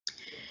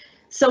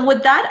So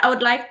with that, I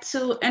would like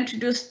to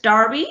introduce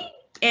Darby,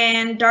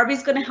 and Darby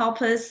is going to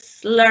help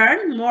us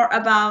learn more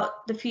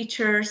about the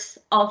features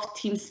of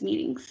Teams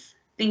meetings.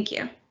 Thank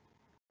you.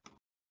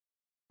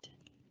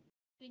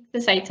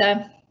 Thanks,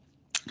 Asaita.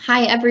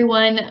 Hi,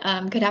 everyone.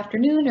 Good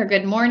afternoon or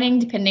good morning,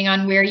 depending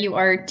on where you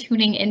are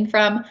tuning in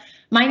from.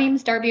 My name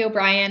is Darby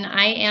O'Brien.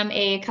 I am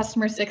a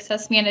customer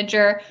success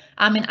manager,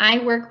 and I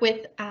work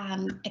with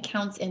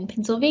accounts in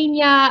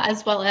Pennsylvania,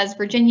 as well as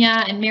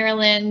Virginia and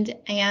Maryland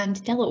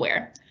and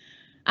Delaware.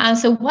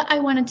 So what I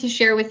wanted to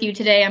share with you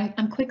today,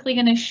 I'm quickly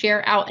going to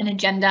share out an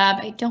agenda,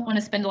 but I don't want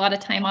to spend a lot of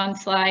time on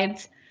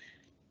slides.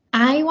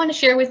 I want to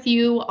share with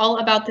you all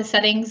about the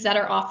settings that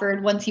are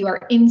offered once you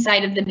are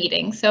inside of the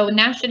meeting. So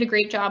Nash did a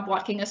great job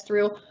walking us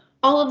through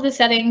all of the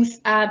settings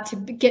to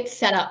get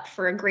set up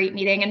for a great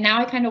meeting. And now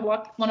I kind of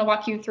want to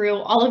walk you through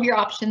all of your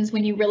options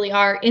when you really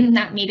are in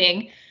that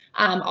meeting,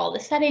 all the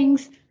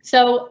settings.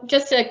 So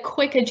just a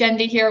quick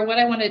agenda here. What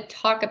I want to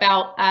talk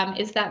about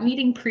is that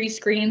meeting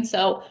pre-screen.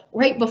 So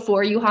right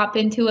before you hop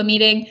into a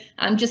meeting,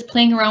 just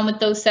playing around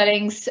with those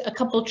settings, a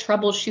couple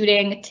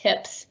troubleshooting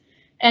tips.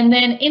 And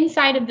then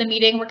inside of the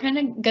meeting, we're kind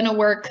of going to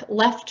work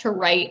left to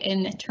right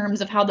in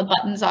terms of how the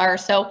buttons are.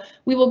 So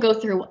we will go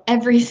through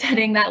every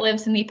setting that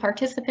lives in the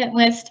participant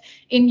list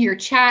in your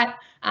chat,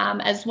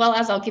 as well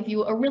as I'll give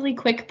you a really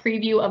quick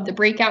preview of the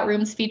breakout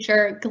rooms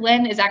feature.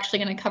 Glenn is actually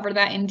going to cover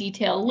that in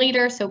detail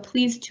later, so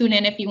please tune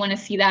in if you want to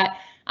see that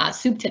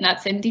soup to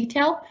nuts in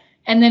detail.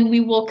 And then we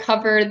will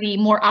cover the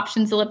more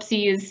options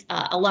ellipses.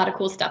 A lot of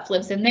cool stuff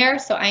lives in there,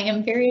 so I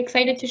am very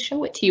excited to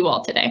show it to you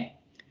all today.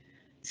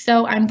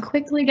 So I'm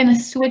quickly going to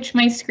switch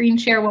my screen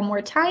share one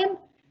more time,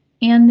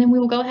 and then we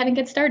will go ahead and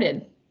get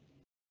started.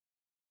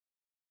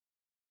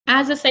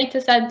 As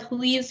Asaita said,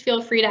 please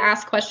feel free to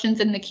ask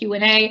questions in the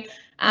Q&A.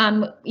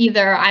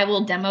 Either I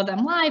will demo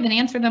them live and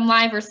answer them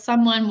live, or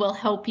someone will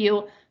help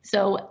you.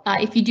 So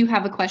if you do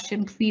have a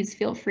question, please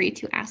feel free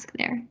to ask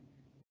there.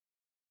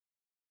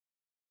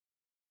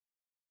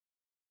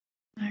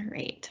 All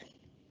right.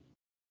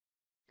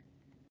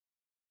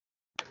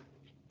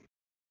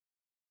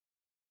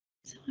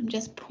 So I'm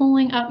just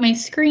pulling up my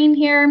screen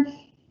here.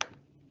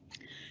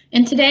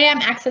 And today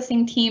I'm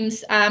accessing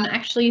Teams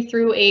actually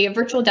through a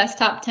virtual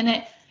desktop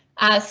tenant.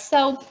 If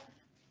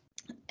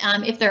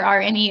there are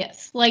any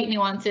slight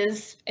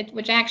nuances,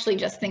 which I actually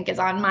just think is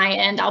on my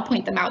end, I'll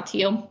point them out to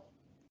you.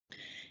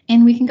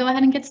 And we can go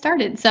ahead and get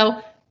started.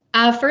 So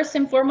first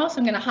and foremost,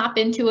 I'm going to hop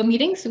into a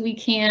meeting so we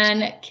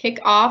can kick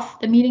off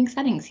the meeting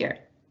settings here.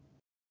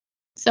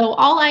 So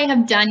all I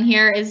have done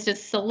here is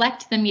just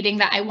select the meeting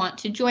that I want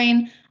to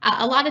join.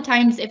 A lot of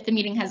times, if the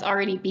meeting has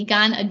already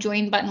begun, a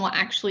join button will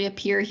actually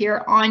appear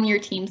here on your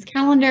Teams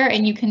calendar,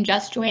 and you can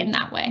just join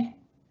that way.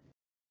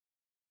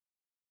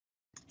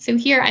 So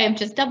here I have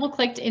just double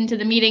clicked into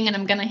the meeting, and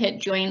I'm going to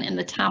hit join in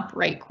the top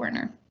right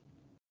corner.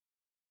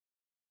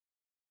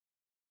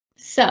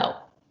 So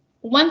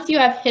once you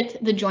have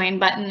hit the join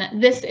button,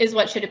 this is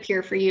what should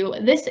appear for you.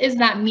 This is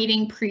that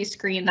meeting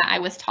pre-screen that I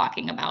was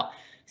talking about.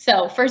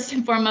 So first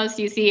and foremost,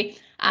 you see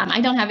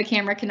I don't have a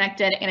camera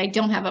connected and I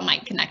don't have a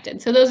mic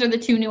connected. So those are the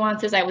two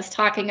nuances I was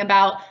talking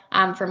about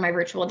for my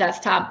virtual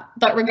desktop,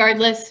 but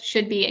regardless,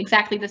 should be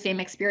exactly the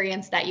same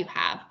experience that you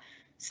have.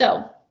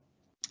 So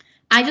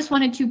I just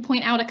wanted to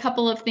point out a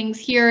couple of things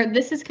here.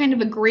 This is kind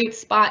of a great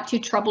spot to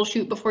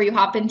troubleshoot before you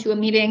hop into a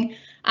meeting,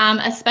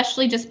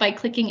 especially just by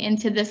clicking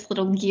into this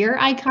little gear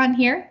icon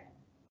here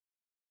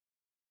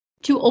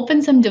to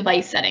open some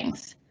device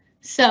settings.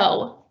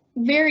 So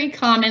very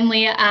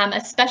commonly,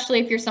 especially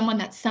if you're someone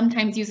that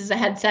sometimes uses a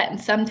headset and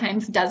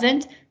sometimes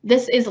doesn't,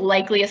 this is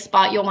likely a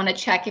spot you'll want to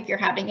check if you're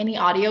having any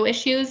audio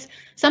issues.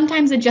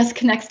 Sometimes it just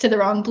connects to the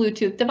wrong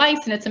Bluetooth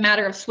device and it's a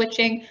matter of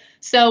switching.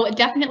 So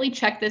definitely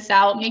check this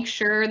out. Make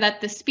sure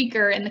that the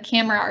speaker and the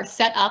camera are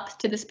set up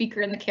to the speaker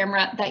and the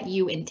camera that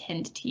you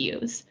intend to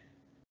use.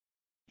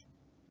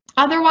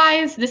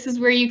 Otherwise, this is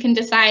where you can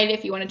decide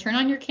if you want to turn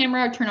on your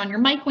camera or turn on your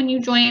mic when you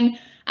join.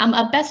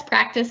 A best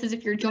practice is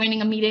if you're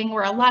joining a meeting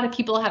where a lot of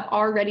people have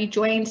already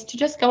joined, to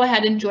just go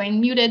ahead and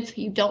join muted so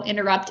you don't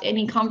interrupt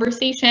any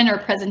conversation or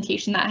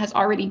presentation that has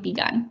already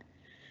begun.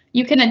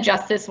 You can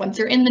adjust this once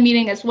you're in the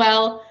meeting as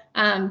well.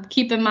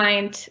 Keep in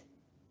mind,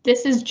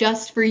 this is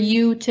just for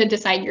you to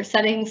decide your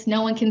settings.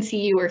 No one can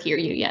see you or hear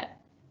you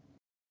yet.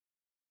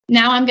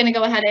 Now I'm going to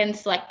go ahead and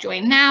select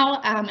join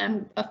now.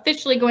 I'm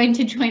officially going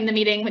to join the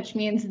meeting, which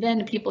means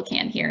then people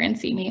can hear and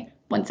see me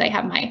once I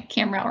have my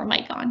camera or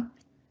mic on.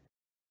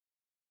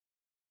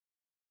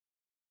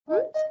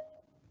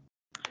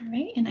 All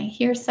right, and I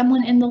hear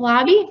someone in the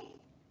lobby,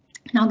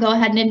 and I'll go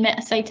ahead and admit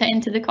Asaita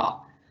into the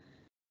call.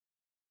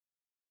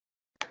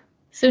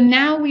 So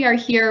now we are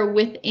here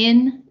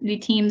within the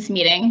Teams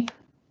meeting,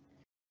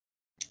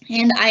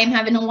 and I am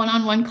having a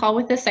one-on-one call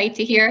with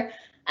Asaita here.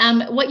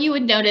 What you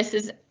would notice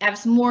is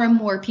as more and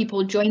more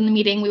people join the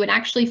meeting, we would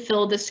actually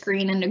fill the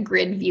screen in a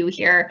grid view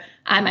here.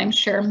 I'm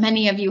sure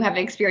many of you have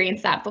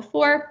experienced that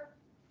before.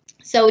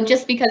 So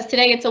just because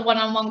today it's a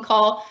one-on-one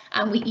call,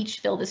 we each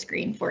fill the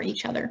screen for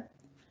each other.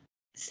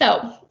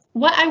 So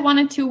what I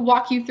wanted to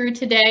walk you through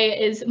today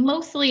is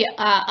mostly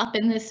up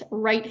in this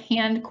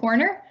right-hand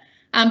corner,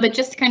 but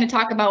just to kind of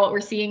talk about what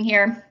we're seeing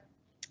here.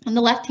 On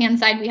the left-hand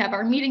side, we have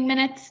our meeting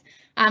minutes.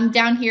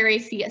 Down here, I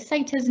see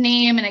Asaita's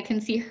name, and I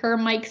can see her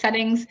mic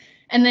settings.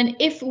 And then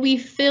if we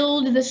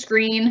filled the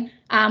screen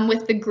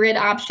with the grid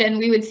option,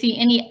 we would see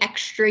any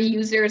extra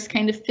users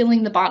kind of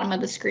filling the bottom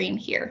of the screen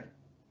here.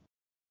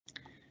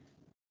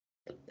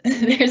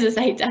 There's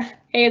Asaita.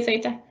 Hey,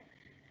 Asaita.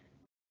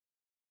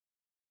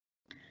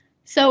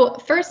 So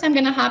first, I'm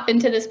going to hop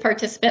into this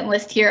participant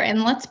list here,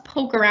 and let's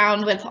poke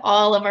around with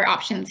all of our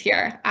options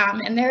here.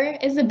 And there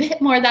is a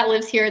bit more that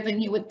lives here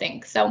than you would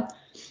think. So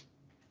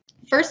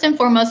first and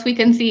foremost, we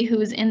can see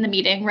who's in the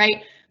meeting,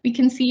 right? We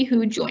can see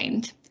who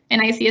joined.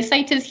 And I see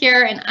Asaita's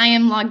here, and I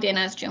am logged in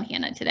as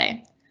Johanna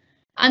today.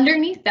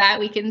 Underneath that,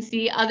 we can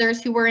see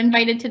others who were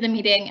invited to the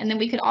meeting, and then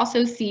we could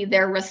also see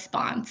their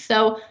response.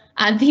 So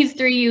these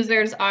 3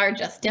 users are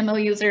just demo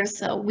users,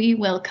 so we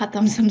will cut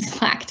them some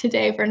slack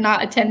today for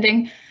not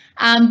attending.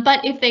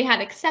 But if they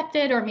had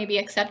accepted or maybe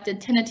accepted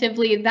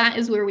tentatively, that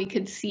is where we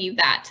could see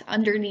that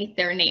underneath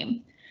their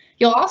name.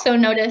 You'll also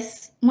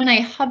notice when I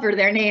hover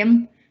their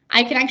name,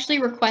 I can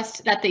actually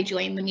request that they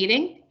join the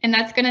meeting, and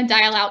that's going to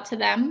dial out to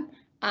them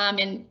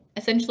and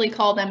essentially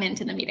call them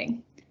into the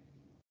meeting.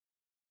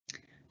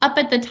 Up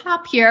at the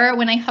top here,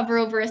 when I hover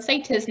over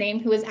Asaita's name,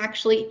 who is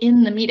actually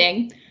in the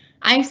meeting,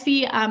 I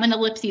see an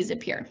ellipses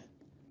appear.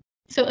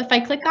 So if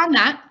I click on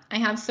that, I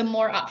have some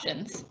more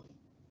options.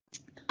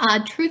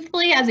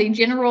 Truthfully, as a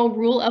general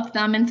rule of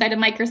thumb inside of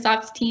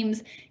Microsoft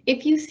Teams,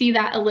 if you see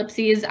that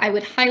ellipses, I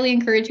would highly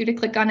encourage you to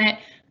click on it.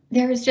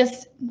 There's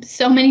just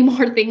so many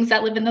more things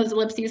that live in those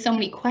ellipses. So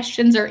many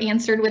questions are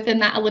answered within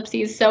that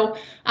ellipses. So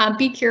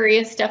be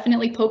curious,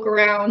 definitely poke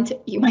around.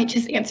 You might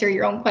just answer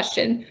your own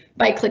question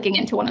by clicking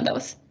into one of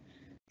those.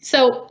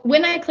 So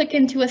when I click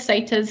into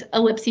Asaita's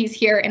ellipses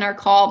here in our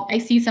call, I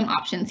see some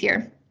options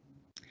here.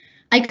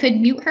 I could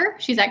mute her.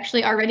 She's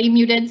actually already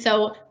muted,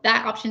 so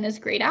that option is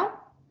grayed out.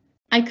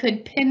 I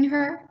could pin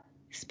her,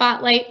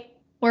 spotlight,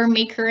 or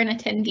make her an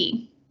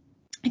attendee.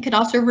 I could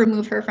also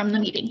remove her from the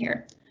meeting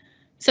here.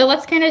 So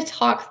let's kind of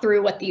talk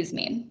through what these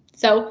mean.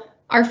 So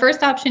our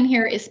first option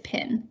here is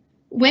pin.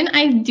 When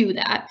I do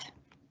that,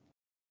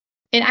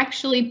 it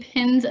actually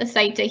pins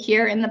Asaita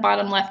here in the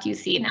bottom left. You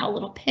see now a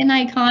little pin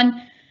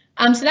icon.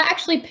 So that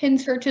actually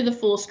pins her to the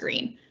full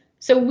screen.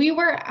 So we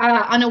were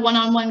on a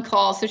one-on-one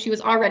call, so she was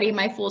already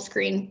my full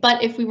screen.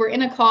 But if we were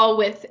in a call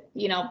with,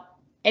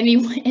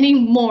 any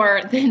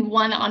more than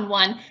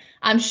one-on-one,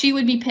 she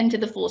would be pinned to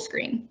the full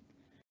screen.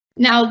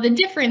 Now, the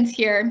difference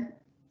here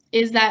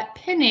is that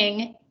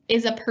pinning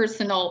is a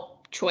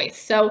personal choice.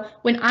 So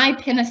when I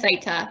pin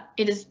Asaita,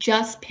 it is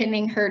just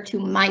pinning her to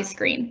my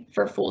screen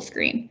for full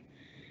screen.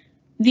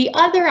 The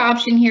other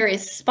option here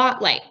is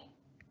spotlight.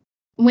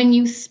 When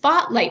you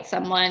spotlight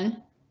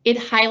someone, it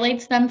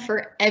highlights them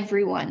for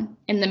everyone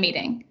in the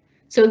meeting.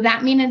 So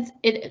that means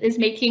it is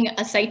making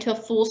Asaita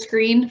full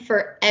screen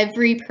for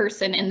every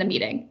person in the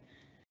meeting.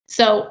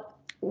 So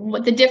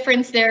what the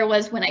difference there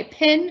was, when I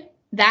pin,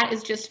 that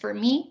is just for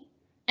me.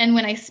 And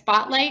when I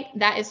spotlight,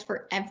 that is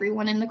for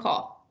everyone in the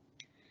call.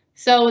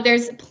 So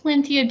there's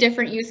plenty of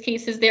different use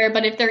cases there,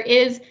 but if there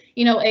is,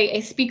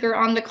 a speaker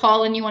on the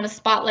call and you want to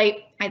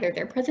spotlight either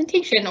their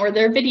presentation or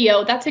their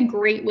video, that's a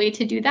great way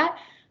to do that.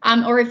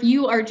 Or if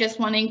you are just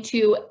wanting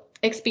to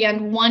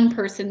expand one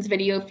person's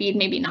video feed,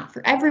 maybe not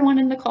for everyone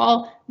in the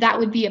call, that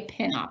would be a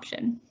pin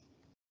option.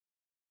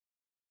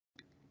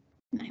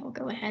 And I will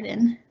go ahead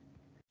and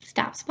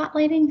stop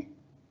spotlighting.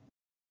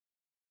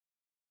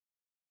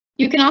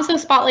 You can also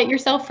spotlight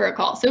yourself for a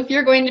call. So if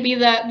you're going to be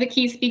the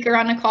key speaker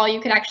on a call, you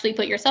could actually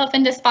put yourself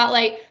into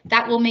spotlight.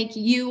 That will make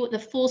you the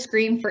full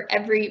screen for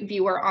every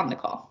viewer on the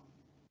call.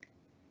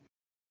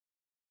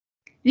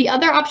 The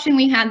other option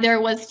we had there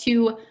was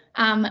to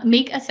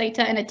make Asaita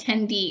an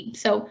attendee.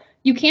 So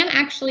you can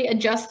actually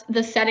adjust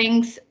the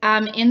settings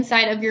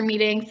inside of your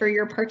meeting for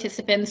your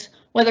participants,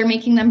 whether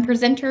making them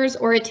presenters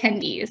or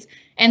attendees.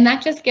 And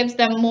that just gives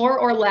them more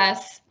or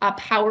less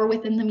power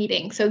within the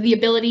meeting. So the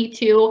ability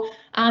to,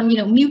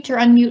 mute or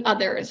unmute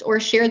others or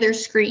share their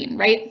screen,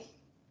 right?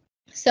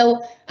 So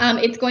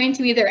it's going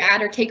to either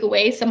add or take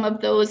away some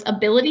of those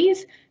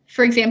abilities.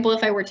 For example,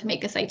 if I were to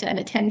make Asaita an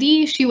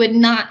attendee, she would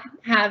not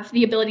have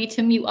the ability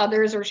to mute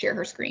others or share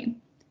her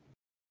screen.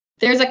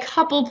 There's a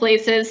couple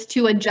places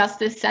to adjust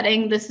this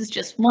setting. This is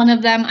just one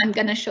of them. I'm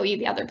going to show you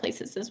the other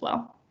places as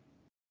well.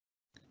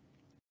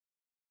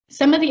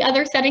 Some of the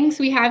other settings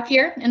we have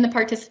here in the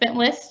participant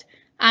list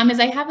is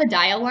I have a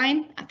dial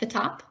line at the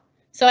top.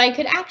 So I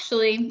could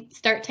actually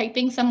start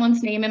typing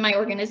someone's name in my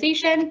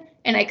organization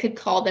and I could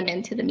call them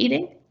into the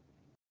meeting.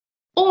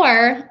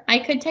 Or I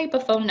could type a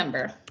phone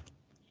number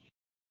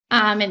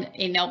and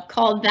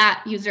call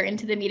that user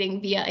into the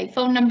meeting via a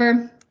phone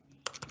number.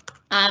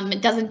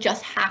 It doesn't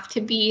just have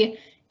to be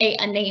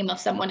a name of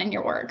someone in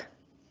your org.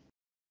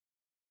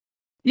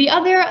 The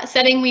other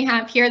setting we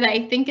have here that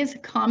I think is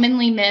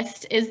commonly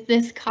missed is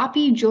this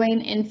copy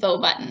join info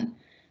button.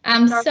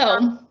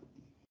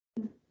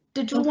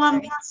 Did you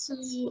want me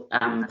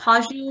to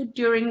pause you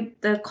during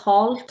the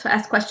call to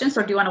ask questions,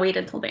 or do you want to wait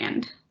until the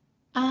end?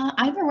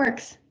 Either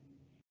works.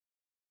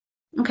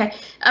 Okay.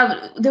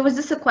 There was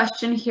just a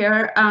question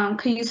here.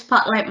 Could you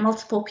spotlight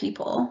multiple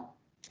people?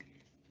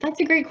 That's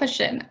a great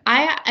question.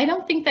 I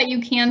don't think that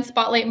you can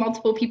spotlight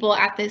multiple people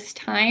at this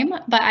time,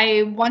 but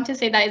I want to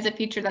say that is a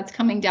feature that's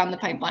coming down the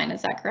pipeline.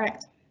 Is that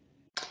correct?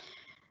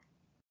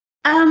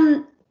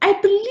 I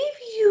believe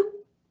you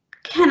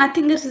can. I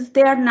think this is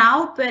there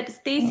now, but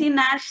Stacy,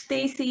 Nash,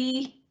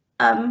 Stacy,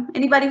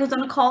 anybody who's on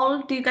the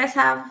call, do you guys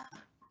have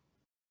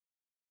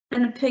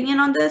an opinion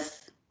on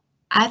this?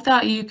 I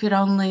thought you could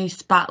only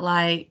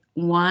spotlight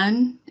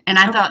one, and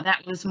I thought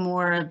that was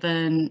more of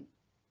an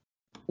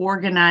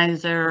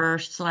organizer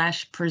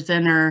 /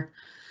 presenter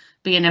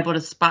being able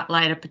to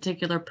spotlight a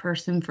particular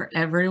person for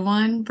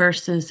everyone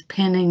versus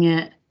pinning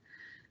it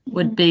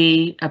would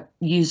be a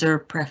user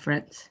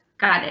preference.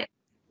 Got it.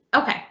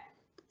 Okay.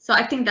 So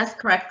I think that's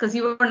correct because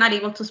you were not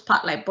able to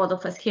spotlight both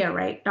of us here,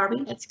 right,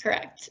 Darby? That's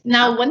correct.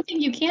 Now, one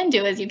thing you can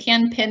do is you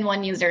can pin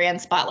one user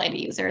and spotlight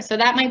a user. So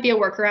that might be a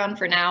workaround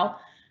for now.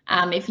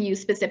 If you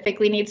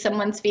specifically need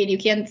someone's feed, you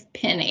can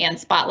pin and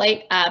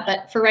spotlight.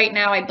 But for right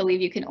now, I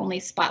believe you can only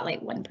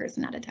spotlight one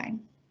person at a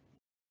time.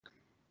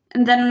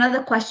 And then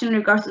another question in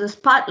regards to the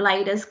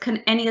spotlight is, can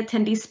any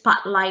attendee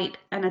spotlight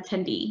an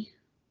attendee?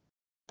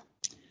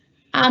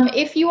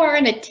 If you are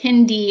an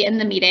attendee in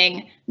the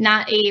meeting,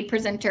 not a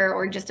presenter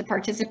or just a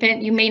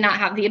participant, you may not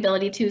have the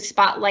ability to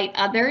spotlight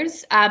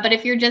others. But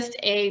if you're just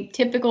a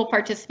typical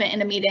participant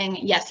in a meeting,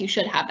 yes, you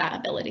should have that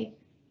ability.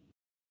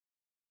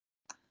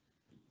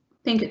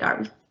 Thank you,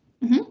 Darby.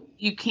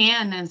 You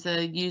can, as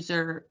a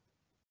user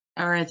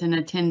or as an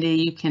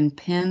attendee, you can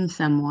pin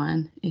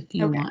someone if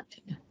you want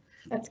to.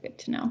 That's good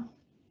to know.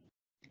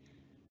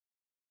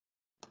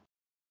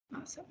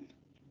 Awesome.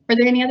 Were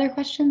there any other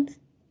questions?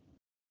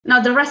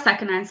 No, the rest I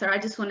can answer. I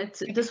just wanted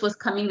to, this was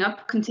coming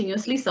up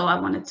continuously, so I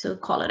wanted to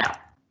call it out.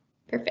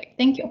 Perfect,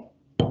 thank you.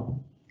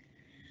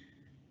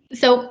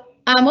 So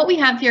what we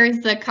have here is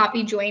the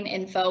copy join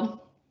info.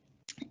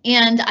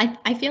 And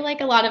I feel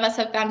like a lot of us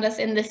have found us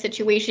in this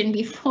situation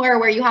before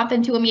where you hop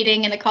into a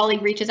meeting and a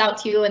colleague reaches out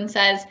to you and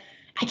says,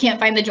 I can't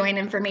find the join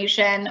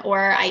information,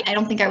 or I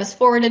don't think I was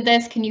forwarded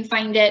this, can you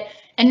find it?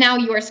 And now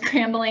you are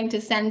scrambling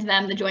to send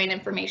them the join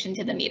information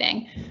to the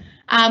meeting.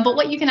 But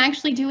what you can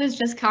actually do is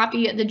just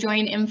copy the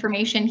join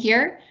information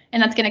here,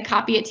 and that's going to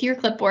copy it to your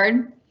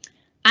clipboard.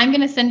 I'm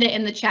going to send it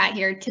in the chat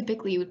here.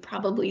 Typically, you would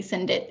probably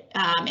send it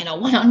in a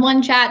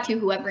one-on-one chat to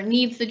whoever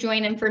needs the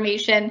join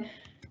information.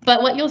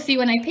 But what you'll see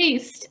when I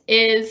paste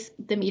is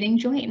the meeting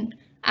join.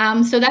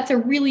 So that's a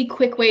really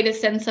quick way to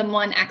send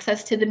someone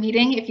access to the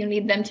meeting if you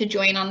need them to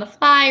join on the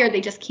fly or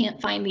they just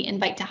can't find the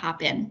invite to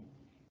hop in.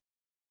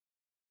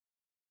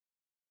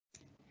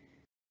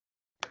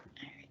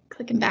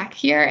 Clicking back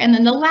here, and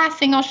then the last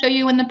thing I'll show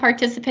you in the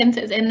participants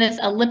is in this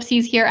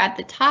ellipses here at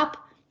the top.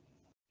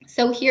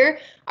 So here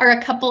are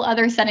a couple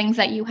other settings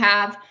that you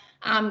have.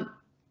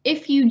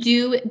 If you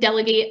do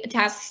delegate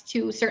tasks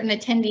to certain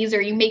attendees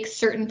or you make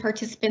certain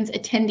participants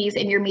attendees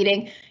in your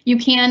meeting, you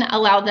can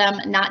allow them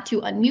not to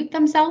unmute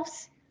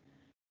themselves.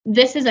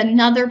 This is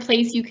another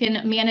place you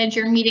can manage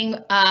your meeting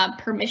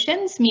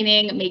permissions,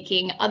 meaning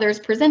making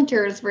others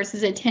presenters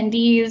versus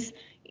attendees,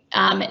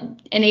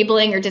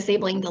 enabling or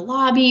disabling the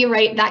lobby,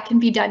 right? That can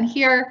be done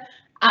here.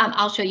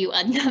 I'll show you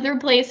another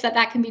place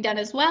that can be done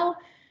as well.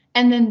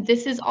 And then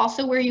this is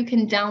also where you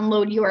can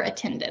download your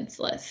attendance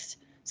list.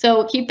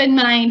 So keep in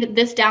mind,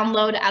 this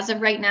download as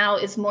of right now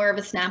is more of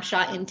a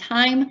snapshot in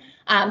time.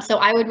 So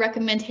I would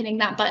recommend hitting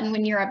that button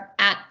when you're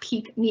at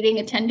peak meeting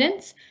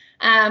attendance.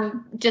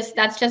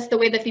 That's just the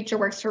way the feature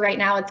works for right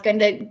now. It's going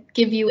to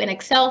give you an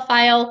Excel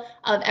file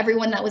of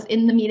everyone that was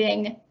in the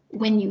meeting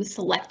when you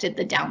selected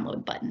the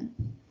download button.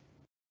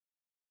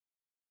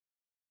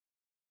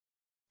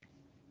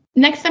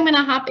 Next, I'm going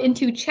to hop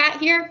into chat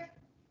here.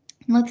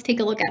 Let's take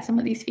a look at some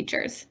of these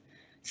features.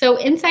 So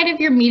inside of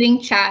your meeting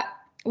chat,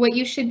 what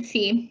you should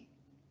see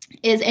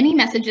is any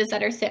messages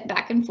that are sent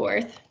back and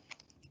forth.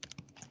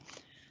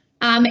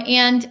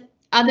 And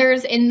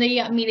others in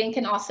the meeting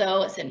can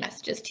also send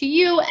messages to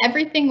you.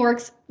 Everything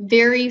works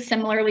very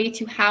similarly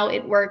to how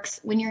it works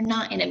when you're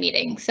not in a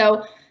meeting.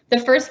 So the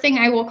first thing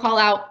I will call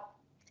out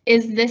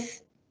is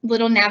this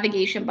little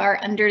navigation bar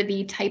under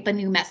the type a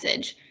new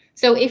message.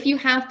 So if you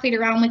have played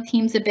around with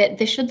Teams a bit,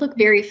 this should look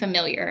very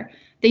familiar.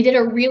 They did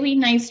a really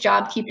nice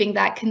job keeping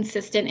that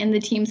consistent in the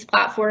Teams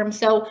platform.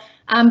 So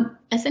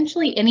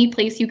essentially any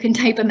place you can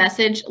type a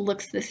message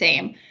looks the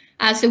same.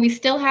 So we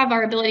still have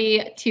our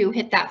ability to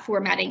hit that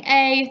formatting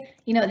A.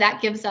 You know,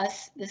 that gives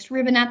us this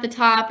ribbon at the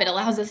top. It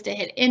allows us to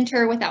hit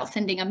enter without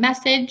sending a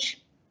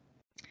message.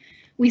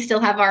 We still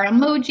have our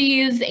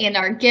emojis and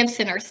our GIFs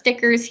and our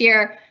stickers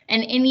here,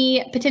 and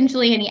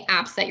potentially any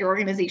apps that your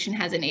organization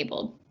has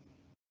enabled.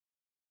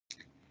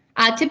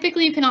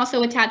 Typically, you can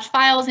also attach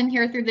files in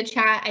here through the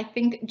chat. I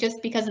think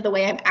just because of the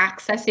way I'm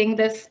accessing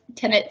this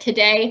tenant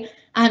today,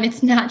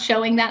 it's not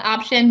showing that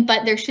option,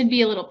 but there should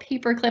be a little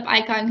paperclip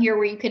icon here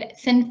where you could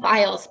send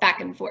files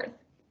back and forth.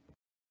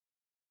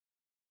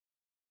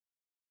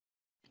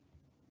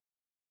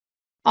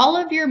 All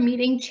of your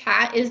meeting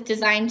chat is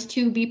designed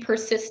to be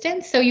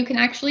persistent, so you can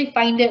actually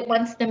find it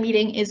once the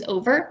meeting is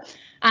over.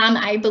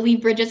 I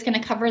believe Bridget's going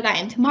to cover that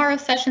in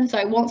tomorrow's session, so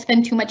I won't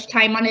spend too much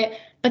time on it,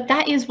 but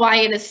that is why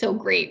it is so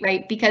great,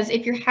 right? Because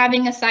if you're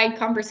having a side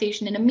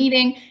conversation in a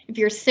meeting, if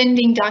you're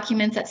sending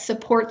documents that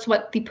supports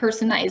what the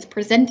person that is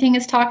presenting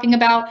is talking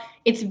about,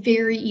 it's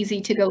very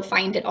easy to go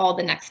find it all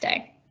the next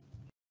day.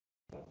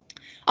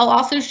 I'll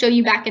also show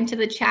you back into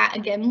the chat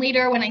again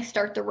later when I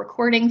start the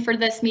recording for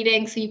this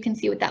meeting, so you can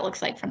see what that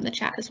looks like from the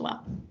chat as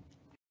well.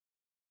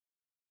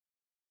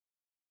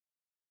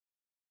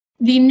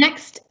 The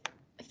next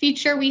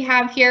feature we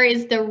have here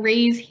is the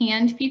raise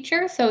hand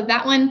feature. So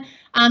that one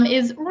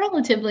is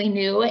relatively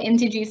new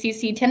into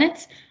GCC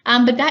tenants,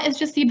 but that is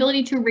just the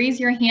ability to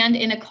raise your hand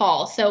in a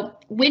call. So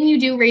when you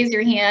do raise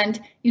your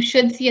hand, you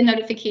should see a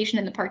notification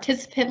in the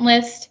participant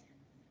list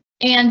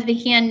and the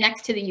hand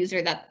next to the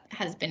user that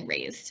has been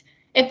raised.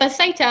 If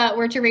Asaita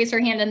were to raise her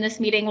hand in this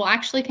meeting, we'll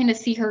actually kind of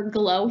see her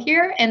glow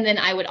here, and then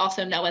I would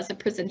also know as a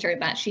presenter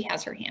that she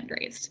has her hand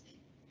raised.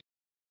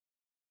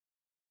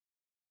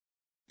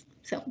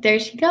 So there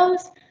she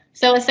goes.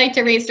 So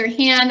Asaita raised her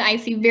hand. I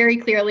see very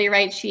clearly,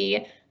 right?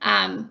 She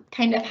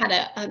kind of had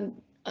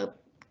a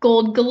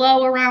gold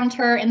glow around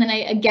her, and then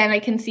I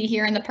can see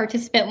here in the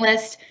participant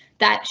list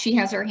that she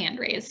has her hand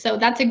raised. So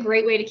that's a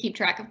great way to keep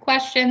track of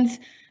questions.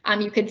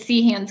 You could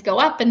see hands go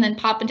up and then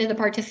pop into the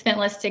participant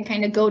list and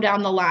kind of go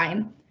down the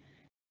line.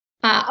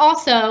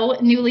 Also,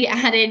 newly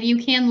added,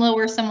 you can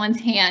lower someone's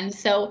hand.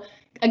 So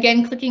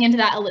again, clicking into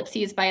that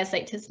ellipses by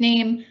Asaita's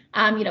name,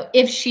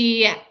 if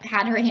she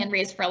had her hand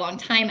raised for a long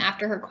time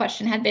after her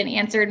question had been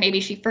answered,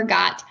 maybe she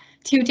forgot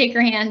to take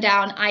her hand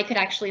down, I could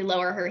actually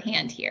lower her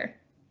hand here.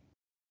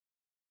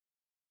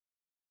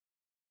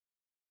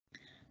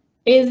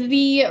 Is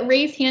the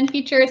raise hand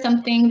feature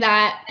something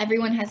that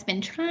everyone has been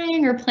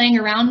trying or playing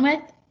around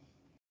with?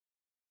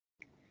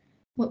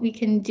 What we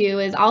can do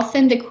is I'll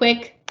send a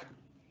quick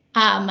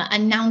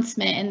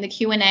announcement in the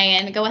Q&A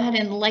and go ahead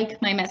and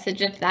like my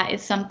message if that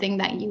is something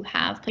that you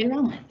have played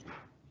around with.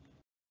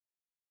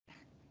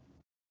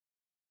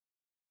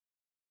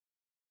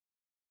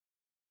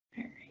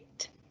 All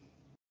right.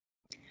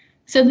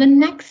 So the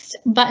next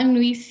button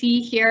we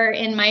see here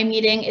in my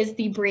meeting is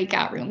the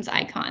breakout rooms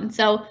icon.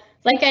 So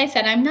like I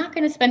said, I'm not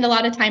going to spend a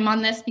lot of time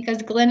on this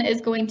because Glenn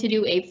is going to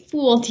do a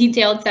full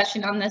detailed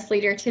session on this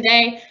later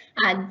today.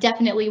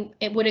 Definitely,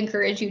 it would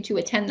encourage you to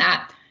attend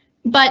that.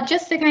 But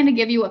just to kind of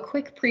give you a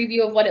quick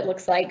preview of what it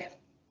looks like,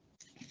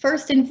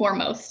 first and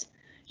foremost,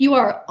 you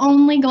are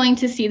only going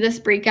to see this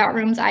breakout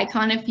rooms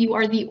icon if you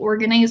are the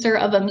organizer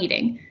of a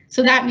meeting.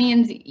 So that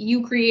means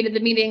you created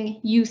the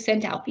meeting, you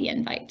sent out the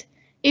invite.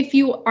 If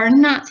you are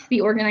not the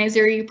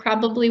organizer, you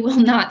probably will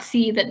not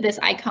see this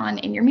icon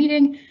in your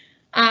meeting.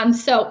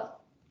 So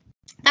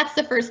that's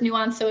the first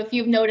nuance. So if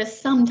you've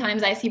noticed,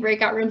 sometimes I see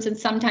breakout rooms and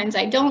sometimes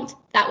I don't,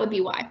 that would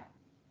be why.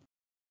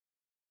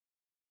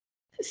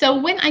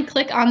 So when I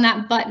click on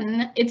that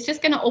button, it's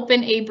just going to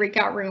open a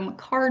breakout room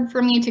card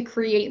for me to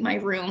create my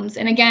rooms.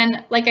 And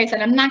again, like I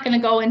said, I'm not going to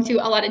go into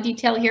a lot of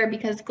detail here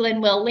because Glenn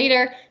will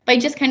later, but I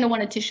just kind of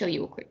wanted to show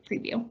you a quick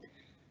preview.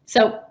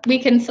 So we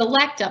can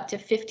select up to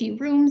 50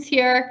 rooms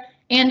here,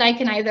 and I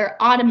can either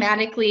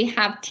automatically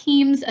have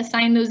teams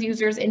assign those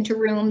users into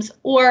rooms,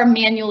 or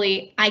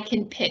manually I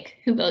can pick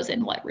who goes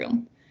in what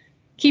room.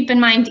 Keep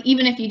in mind,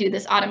 even if you do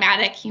this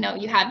automatic,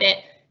 you have it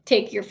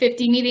take your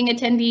 50 meeting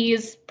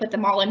attendees, put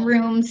them all in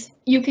rooms.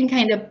 You can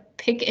kind of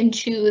pick and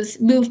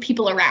choose, move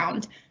people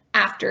around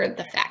after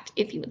the fact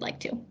if you would like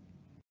to.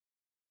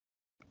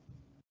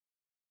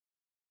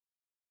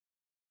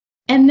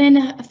 And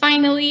then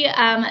finally,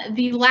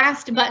 the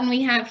last button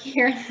we have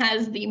here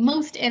has the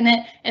most in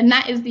it, and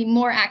that is the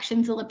more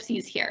actions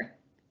ellipses here.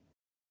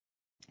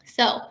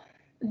 So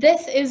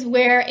this is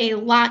where a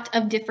lot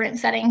of different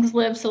settings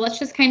live. So let's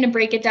just kind of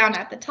break it down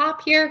at the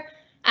top here.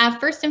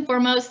 First and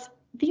foremost,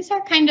 these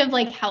are kind of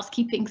like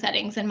housekeeping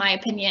settings, in my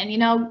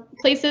opinion,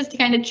 places to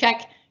kind of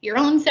check your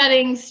own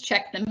settings,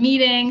 check the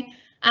meeting,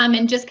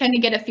 and just kind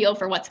of get a feel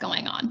for what's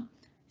going on.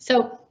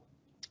 So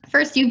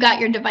first, you've got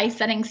your device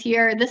settings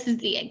here. This is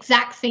the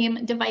exact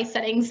same device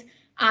settings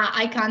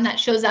icon that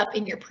shows up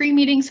in your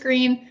pre-meeting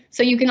screen.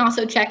 So you can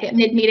also check it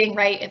mid-meeting,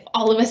 right? If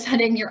all of a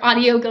sudden your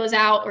audio goes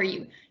out or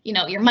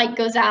your mic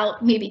goes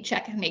out, maybe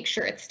check and make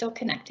sure it's still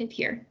connected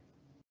here.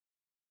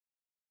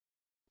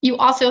 You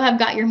also have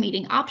got your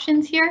meeting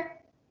options here.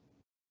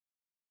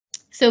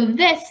 So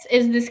this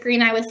is the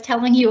screen I was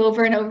telling you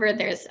over and over.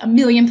 There's a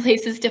million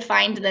places to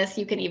find this.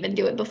 You can even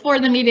do it before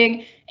the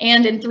meeting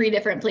and in 3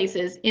 different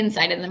places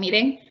inside of the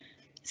meeting.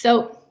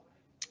 So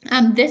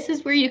this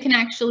is where you can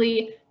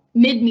actually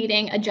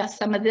mid-meeting adjust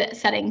some of the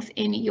settings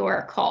in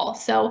your call.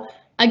 So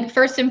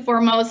first and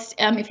foremost,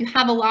 if you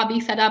have a lobby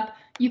set up,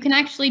 you can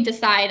actually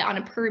decide on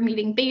a per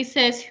meeting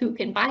basis who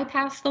can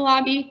bypass the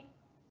lobby.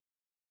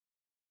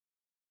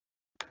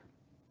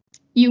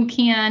 You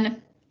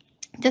can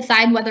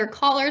decide whether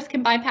callers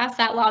can bypass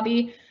that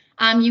lobby.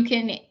 You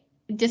can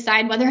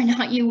decide whether or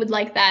not you would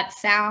like that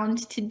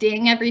sound to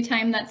ding every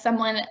time that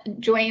someone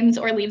joins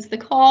or leaves the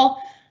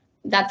call.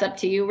 that's up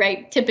to you,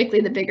 right?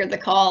 Typically, the bigger the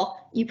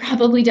call, you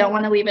probably don't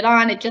want to leave it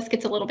on. It just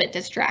gets a little bit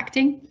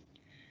distracting.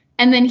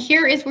 And then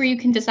here is where you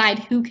can decide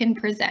who can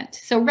present.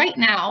 So right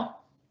now,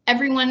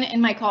 everyone in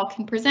my call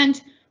can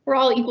present. We're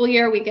all equal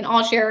here. We can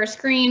all share our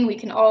screen. We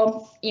can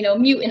all,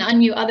 mute and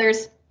unmute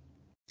others.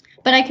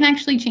 But I can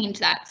actually change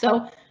that.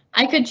 So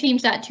I could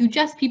change that to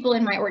just people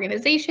in my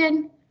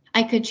organization.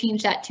 I could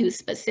change that to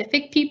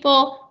specific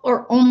people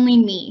or only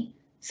me.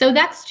 So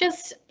that's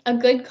just a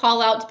good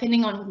call out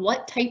depending on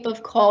what type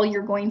of call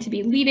you're going to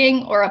be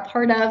leading or a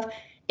part of.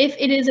 If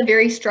it is a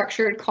very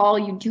structured call,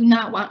 you do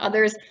not want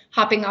others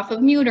hopping off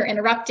of mute or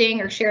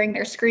interrupting or sharing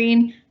their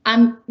screen,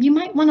 you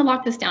might want to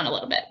lock this down a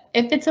little bit.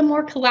 If it's a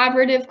more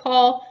collaborative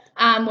call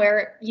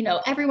where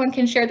everyone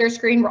can share their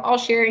screen, we're all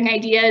sharing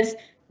ideas,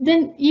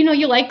 then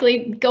you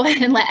likely go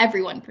ahead and let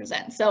everyone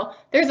present. So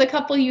there's a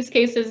couple use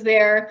cases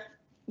there.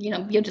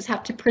 You'll just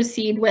have to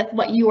proceed with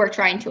what you are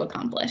trying to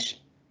accomplish.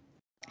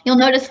 You'll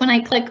notice when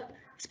I click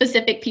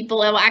specific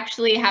people, it will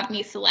actually have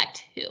me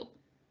select who.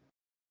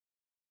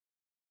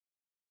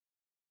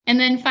 And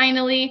then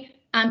finally,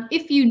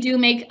 if you do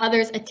make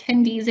others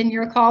attendees in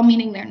your call,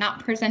 meaning they're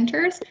not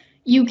presenters,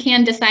 you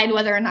can decide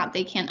whether or not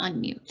they can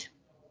unmute.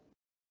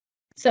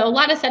 So a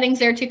lot of settings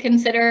there to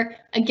consider.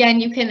 Again,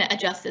 you can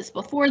adjust this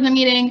before the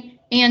meeting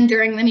and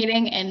during the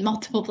meeting in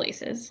multiple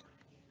places.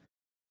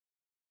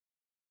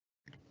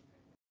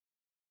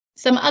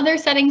 Some other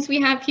settings we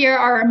have here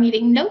are our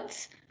meeting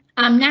notes.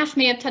 Nash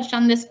may have touched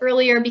on this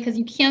earlier because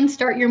you can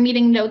start your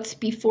meeting notes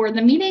before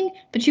the meeting,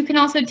 but you can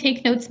also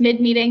take notes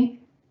mid-meeting.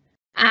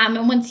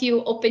 And once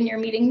you open your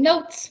meeting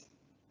notes,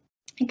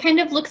 it kind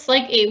of looks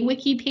like a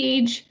wiki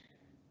page.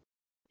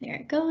 There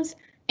it goes.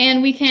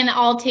 And we can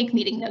all take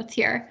meeting notes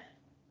here.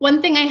 One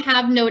thing I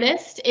have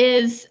noticed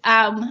is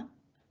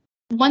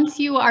once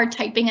you are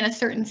typing in a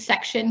certain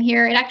section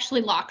here, it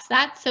actually locks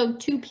that. So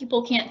two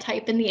people can't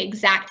type in the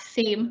exact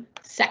same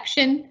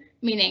section,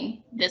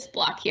 meaning this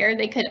block here.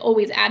 They could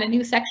always add a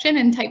new section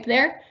and type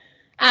there.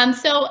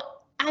 So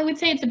I would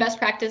say it's the best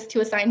practice to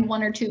assign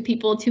 1 or 2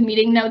 people to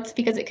meeting notes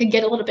because it could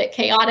get a little bit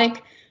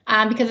chaotic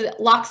because it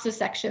locks the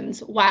sections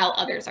while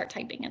others are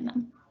typing in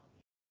them.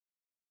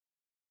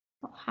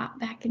 I'll hop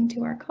back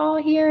into our call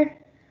here.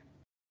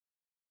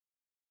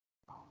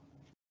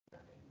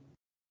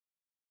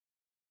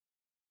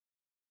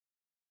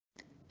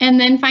 And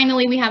then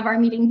finally, we have our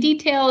meeting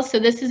details. So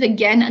this is,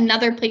 again,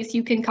 another place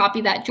you can copy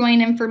that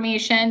join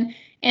information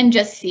and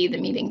just see the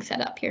meeting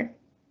set up here.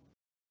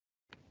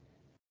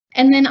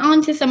 And then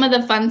on to some of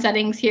the fun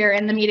settings here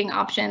in the meeting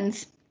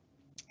options.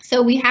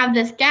 So we have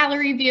this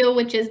gallery view,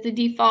 which is the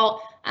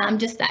default,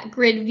 just that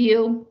grid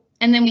view.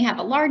 And then we have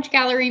a large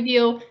gallery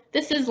view.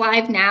 This is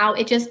live now.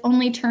 It just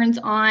only turns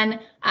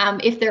on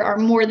if there are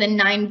more than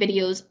 9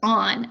 videos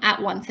on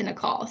at once in a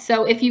call.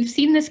 So if you've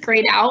seen this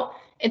grayed out,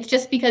 it's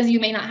just because you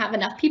may not have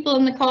enough people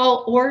in the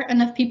call or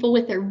enough people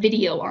with their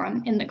video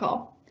on in the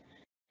call.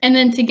 And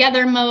then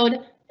together mode,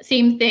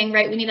 same thing,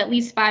 right? We need at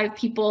least 5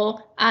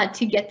 people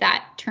to get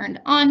that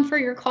turned on for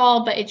your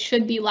call, but it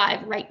should be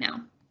live right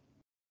now.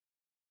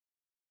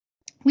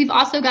 We've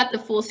also got the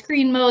full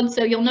screen mode.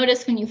 So you'll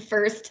notice when you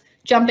first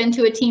jump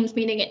into a Teams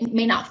meeting, it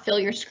may not fill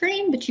your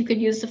screen, but you could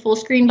use the full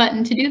screen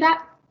button to do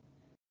that.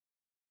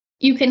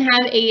 You can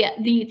have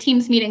the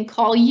Teams meeting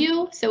call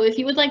you. So if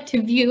you would like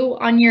to view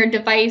on your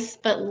device,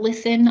 but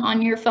listen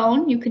on your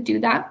phone, you could do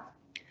that.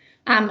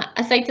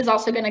 A site is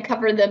also going to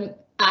cover the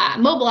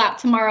mobile app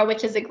tomorrow,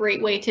 which is a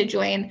great way to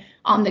join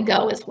on the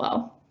go as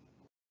well.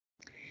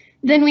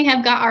 Then we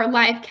have got our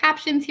live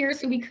captions here.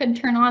 So we could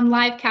turn on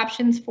live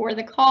captions for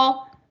the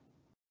call.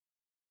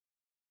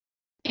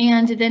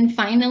 And then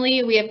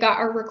finally, we have got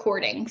our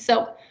recording.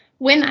 So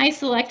when I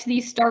select the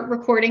start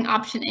recording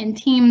option in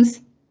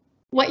Teams,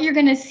 what you're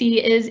going to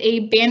see is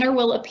a banner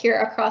will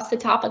appear across the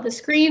top of the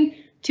screen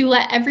to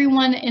let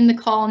everyone in the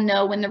call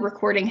know when the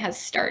recording has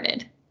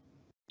started.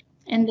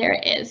 And there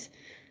it is.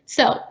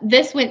 So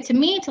this went to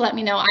me to let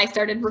me know I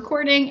started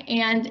recording,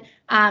 and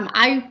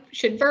I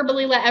should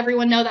verbally let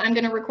everyone know that I'm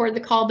going to record the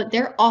call, but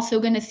they're also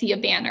going to see a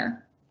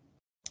banner.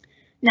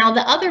 Now,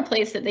 the other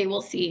place that they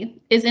will see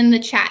is in the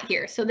chat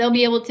here. So they'll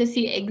be able to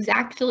see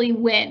exactly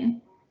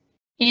when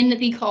in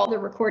the call the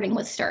recording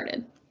was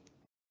started.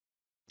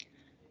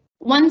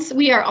 Once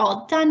we are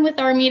all done with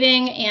our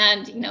meeting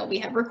and we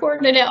have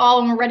recorded it all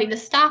and we're ready to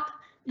stop,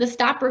 the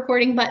stop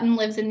recording button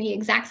lives in the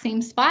exact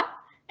same spot,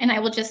 and I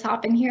will just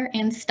hop in here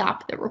and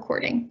stop the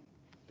recording.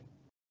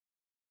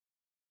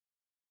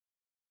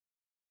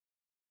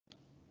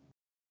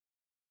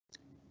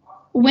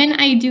 When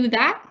I do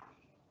that,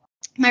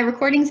 my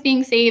recording's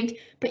being saved,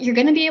 but you're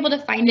going to be able to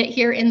find it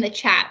here in the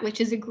chat,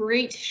 which is a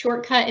great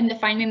shortcut into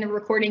finding the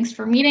recordings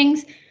for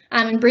meetings.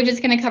 And Bridget's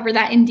going to cover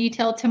that in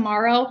detail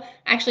tomorrow.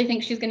 I actually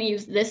think she's going to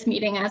use this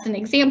meeting as an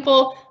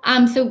example.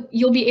 So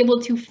you'll be able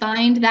to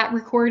find that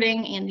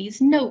recording and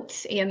these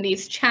notes and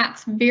these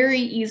chats very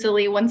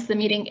easily once the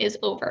meeting is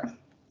over.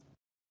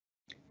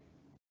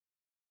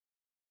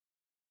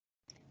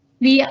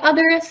 The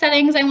other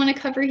settings I want to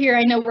cover here,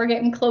 I know we're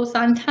getting close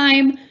on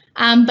time,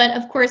 but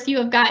of course you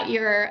have got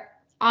your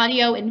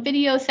audio and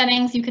video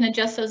settings. You can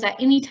adjust those at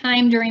any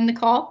time during the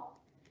call.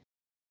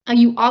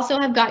 You also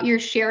have got your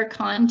share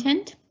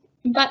content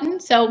button.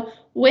 So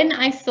when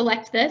I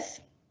select this,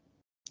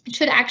 it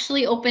should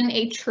actually open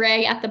a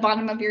tray at the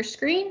bottom of your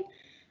screen.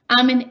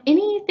 And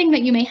anything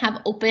that you may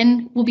have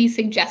open will be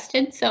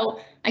suggested. So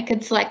I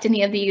could select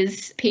any of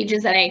these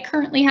pages that I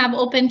currently have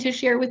open to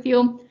share with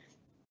you.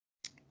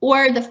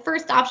 Or the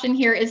first option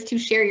here is to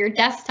share your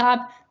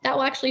desktop. That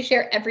will actually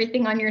share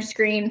everything on your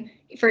screen.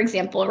 For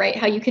example, right,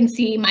 how you can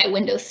see my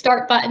Windows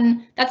Start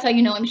button. That's how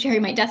you know I'm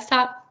sharing my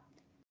desktop.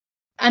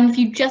 If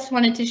you just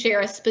wanted to share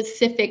a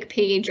specific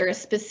page or a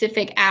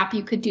specific app,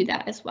 you could do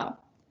that as well.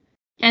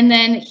 And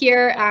then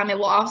here, it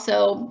will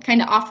also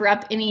kind of offer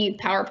up any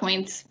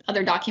PowerPoints,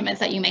 other documents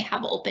that you may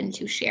have open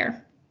to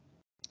share.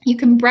 You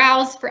can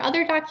browse for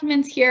other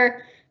documents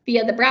here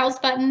via the Browse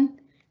button.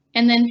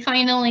 And then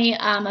finally,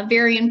 a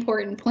very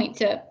important point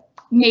to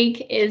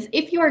make is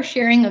if you are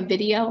sharing a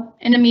video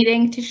in a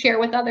meeting to share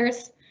with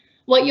others,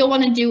 what you'll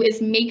want to do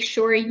is make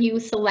sure you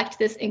select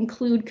this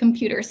Include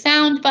Computer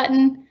Sound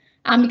button,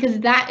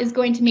 because that is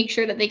going to make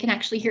sure that they can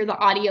actually hear the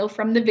audio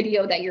from the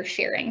video that you're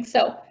sharing.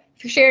 So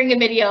if you're sharing a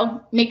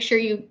video, make sure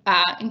you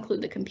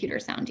include the computer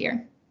sound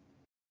here.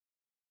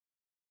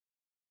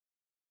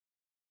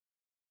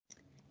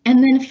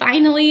 And then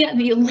finally,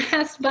 the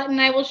last button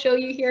I will show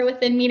you here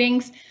within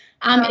meetings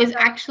is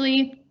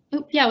actually,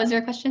 yeah, was there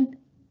a question?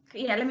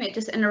 Yeah, let me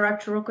just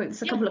interrupt real quick.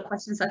 There's a couple of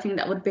questions I think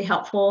that would be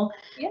helpful.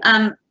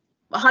 Yeah.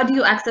 How do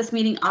you access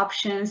meeting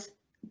options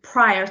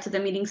prior to the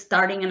meeting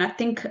starting? And I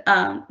think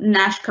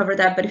Nash covered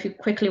that, but if you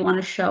quickly want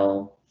to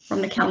show from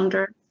the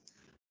calendar.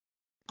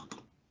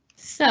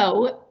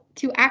 So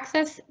to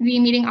access the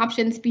meeting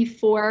options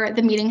before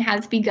the meeting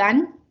has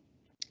begun,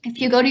 if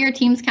you go to your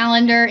Teams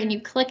calendar and you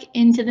click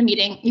into the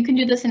meeting, you can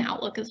do this in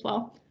Outlook as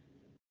well.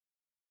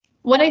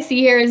 What I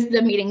see here is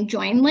the meeting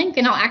join link,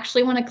 and I'll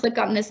actually want to click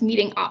on this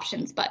meeting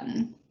options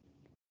button.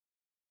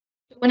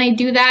 When I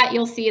do that,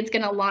 you'll see it's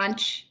going to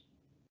launch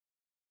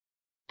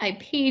a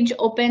page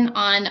open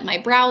on my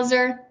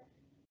browser.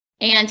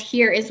 And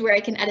here is where I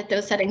can edit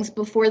those settings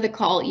before the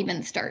call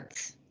even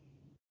starts.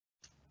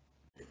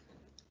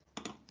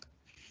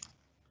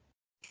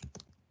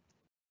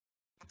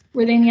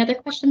 Were there any other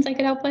questions I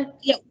could help with?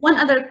 Yeah, one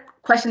other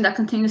question that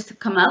continues to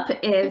come up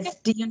is,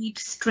 do you need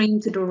to stream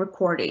to do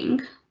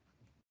recording?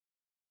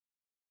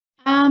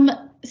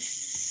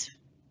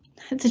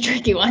 It's a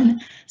tricky one.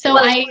 So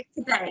well,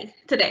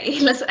 today,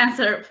 let's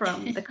answer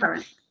from the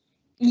current.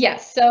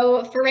 Yes,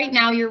 so for right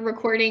now, your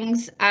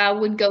recordings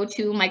would go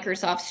to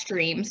Microsoft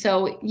Stream.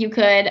 So you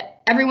could,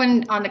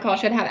 everyone on the call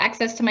should have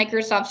access to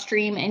Microsoft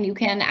Stream, and you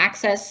can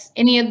access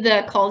any of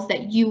the calls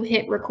that you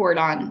hit record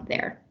on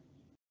there.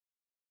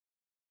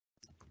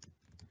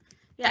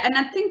 Yeah, and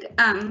I think,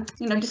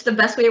 you know, just the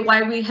best way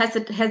why we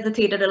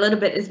hesitated a little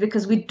bit is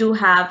because we do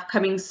have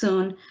coming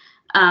soon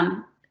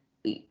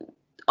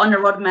on a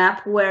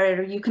roadmap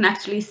where you can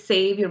actually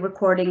save your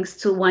recordings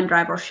to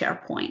OneDrive or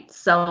SharePoint.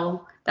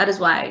 So that is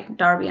why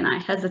Darby and I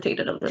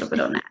hesitated a little bit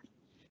on that.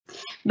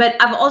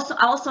 But I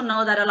also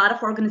know that a lot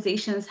of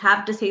organizations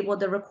have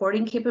disabled the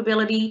recording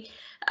capability.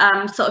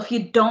 So if you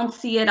don't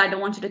see it, I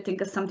don't want you to think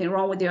there's something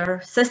wrong with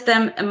your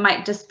system. It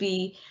might just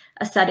be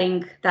a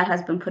setting that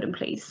has been put in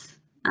place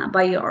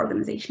by your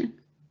organization.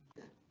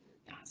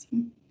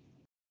 Awesome.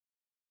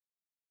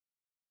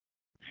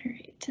 All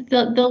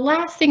right, the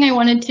last thing I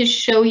wanted to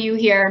show you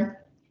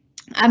here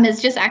is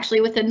just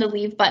actually within the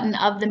leave button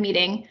of the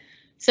meeting.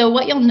 So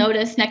what you'll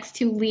notice next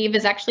to leave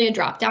is actually a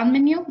drop-down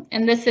menu,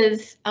 and this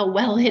is a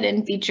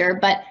well-hidden feature,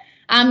 but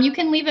you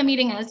can leave a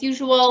meeting as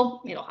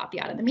usual, it'll hop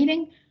you out of the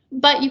meeting,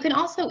 but you can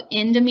also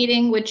end a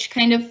meeting, which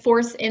kind of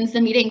ends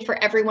the meeting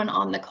for everyone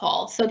on the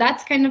call. So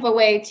that's kind of a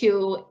way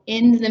to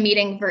end the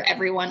meeting for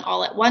everyone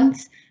all at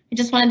once. I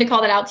just wanted to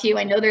call that out to you.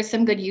 I know there's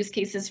some good use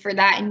cases for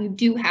that, and you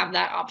do have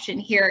that option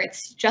here.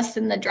 It's just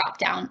in the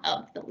drop-down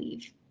of the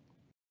leave.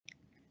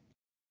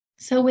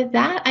 So with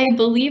that, I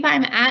believe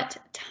I'm at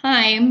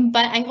time,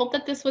 but I hope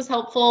that this was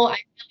helpful. I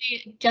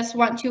really just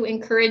want to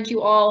encourage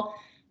you all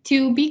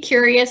to be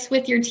curious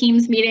with your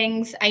Teams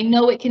meetings. I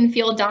know it can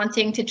feel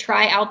daunting to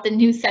try out the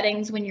new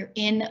settings when you're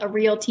in a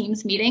real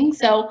Teams meeting.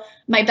 So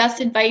my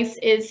best advice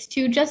is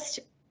to just,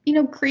 you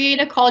know,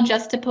 create a call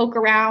just to poke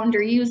around,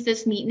 or use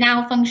this Meet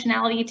Now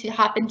functionality to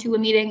hop into a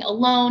meeting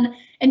alone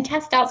and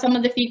test out some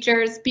of the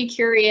features, be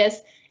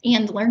curious,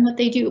 and learn what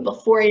they do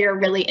before you're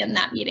really in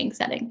that meeting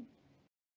setting.